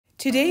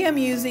Today I'm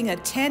using a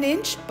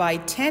 10-inch by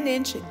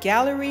 10-inch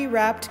gallery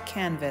wrapped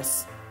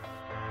canvas.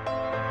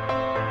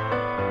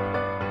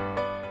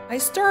 I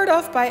start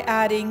off by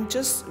adding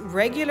just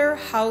regular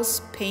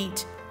house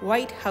paint,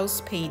 white house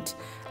paint.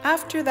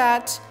 After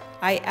that,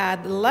 I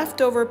add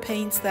leftover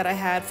paints that I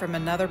had from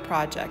another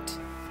project.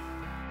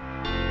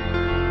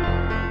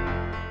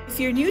 If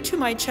you're new to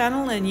my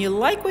channel and you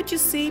like what you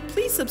see,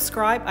 please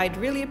subscribe. I'd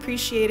really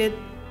appreciate it.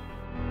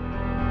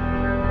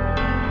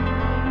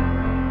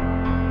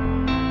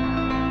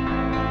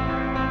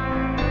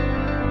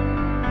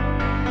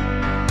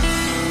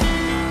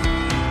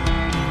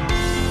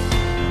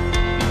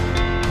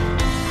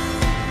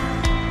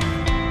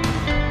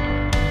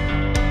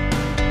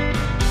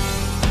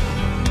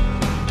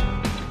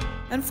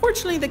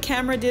 Unfortunately, the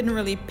camera didn't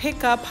really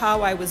pick up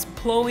how I was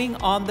blowing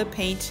on the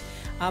paint,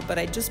 but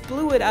I just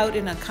blew it out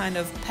in a kind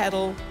of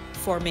petal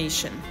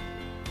formation.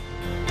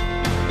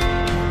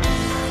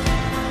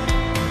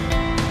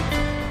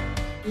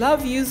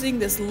 Love using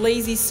this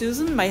Lazy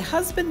Susan. My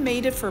husband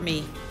made it for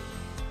me.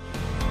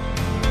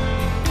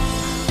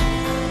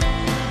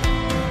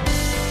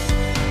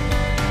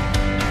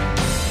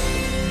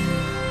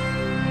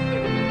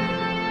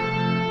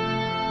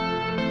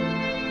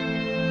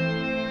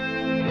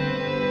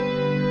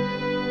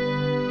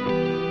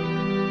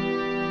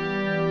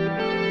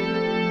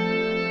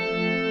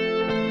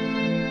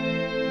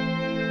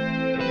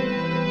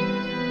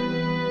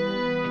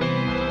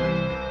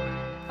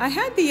 I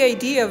had the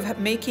idea of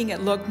making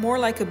it look more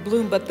like a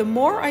bloom, but the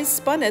more I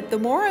spun it, the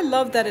more I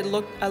loved that it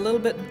looked a little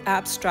bit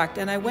abstract,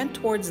 and I went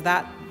towards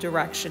that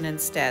direction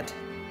instead.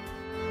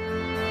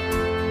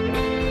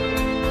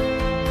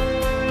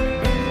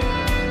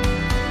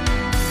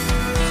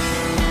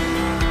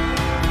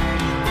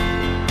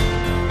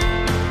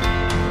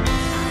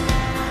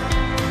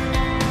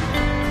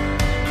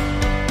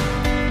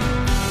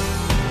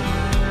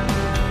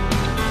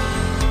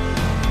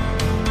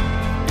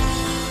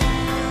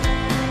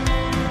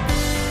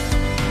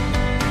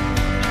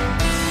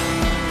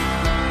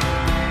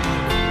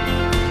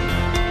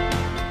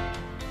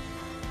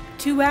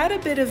 To add a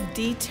bit of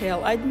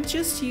detail, I'm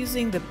just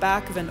using the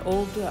back of an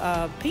old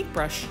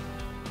paintbrush.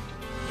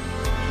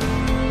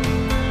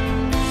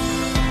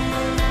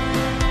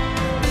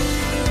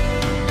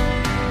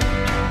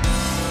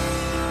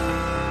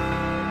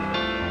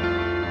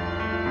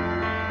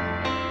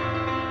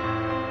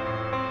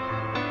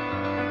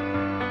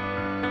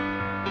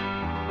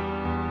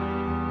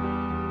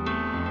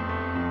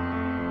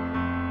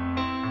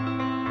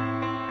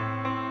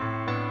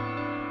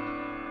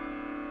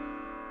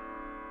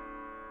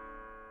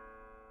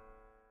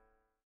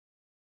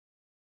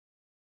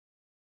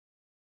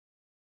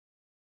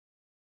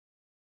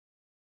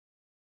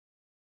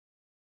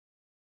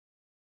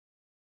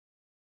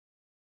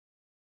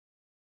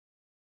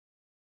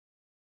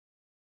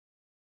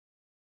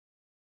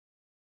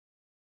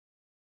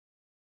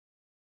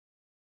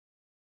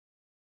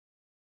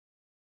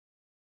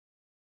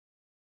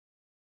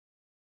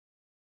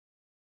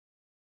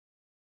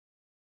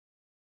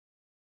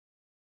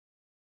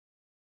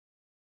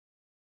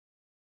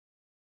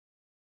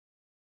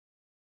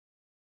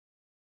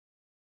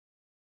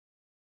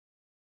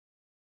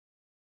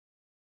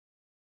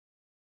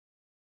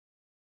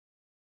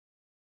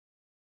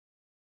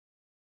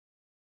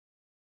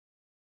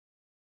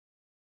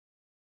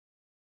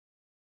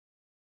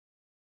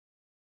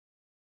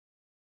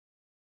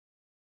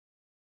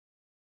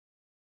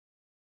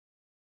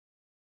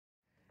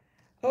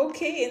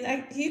 Okay,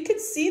 and you can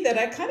see that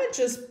I kind of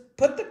just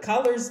put the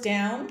colors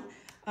down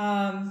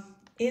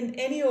in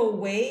any old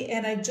way,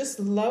 and I just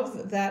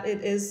love that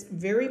it is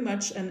very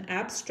much an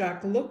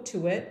abstract look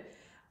to it.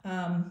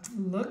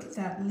 Look at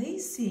that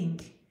lacing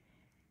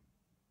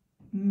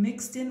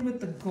mixed in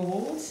with the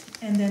gold,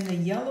 and then the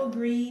yellow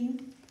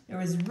green. There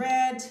was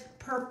red,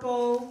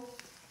 purple,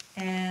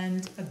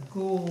 and a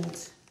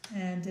gold.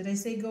 And did I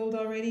say gold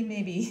already?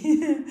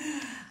 Maybe.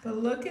 But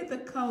look at the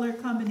color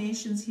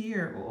combinations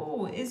here.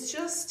 Oh, it's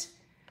just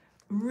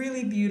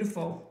really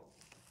beautiful.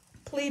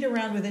 Played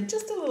around with it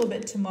just a little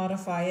bit to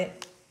modify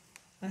it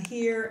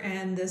here,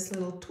 and this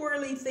little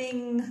twirly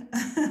thing.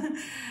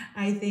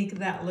 I think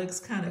that looks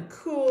kind of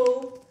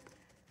cool,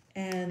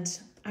 and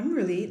I'm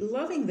really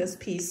loving this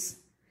piece.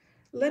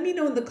 Let me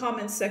know in the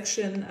comments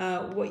section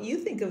what you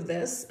think of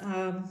this.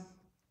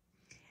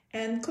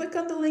 And click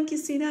on the link you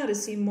see now to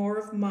see more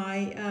of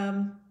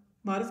my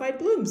modified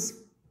blooms.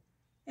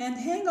 And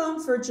hang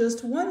on for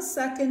just 1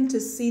 second to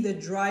see the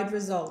dried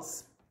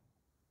results.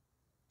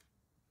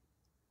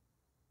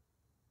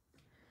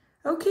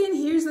 Okay, and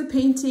here's the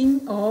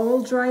painting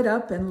all dried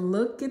up, and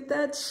look at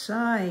that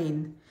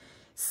shine.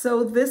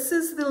 So this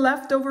is the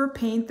leftover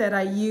paint that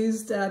I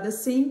used, the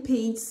same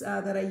paints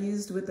that I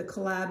used with the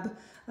collab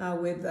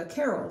with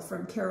Carol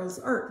from Carol's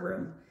Art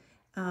Room.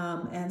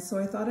 And so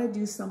I thought I'd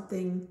do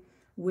something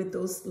with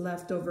those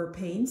leftover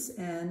paints,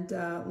 and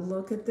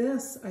look at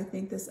this. I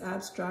think this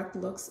abstract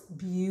looks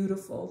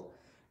beautiful.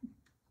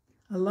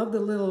 I love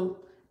the little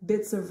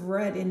bits of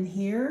red in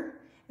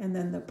here, And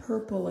then the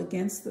purple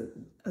against the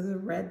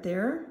red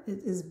there, it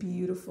is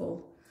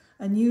beautiful.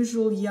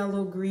 Unusual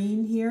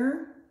yellow-green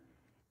here.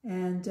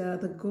 And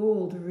the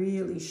gold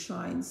really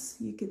shines.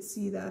 You could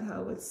see that,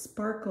 how it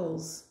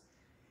sparkles.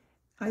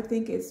 I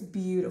think it's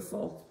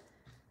beautiful.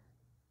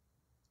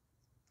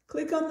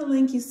 Click on the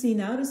link you see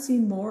now to see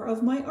more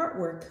of my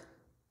artwork.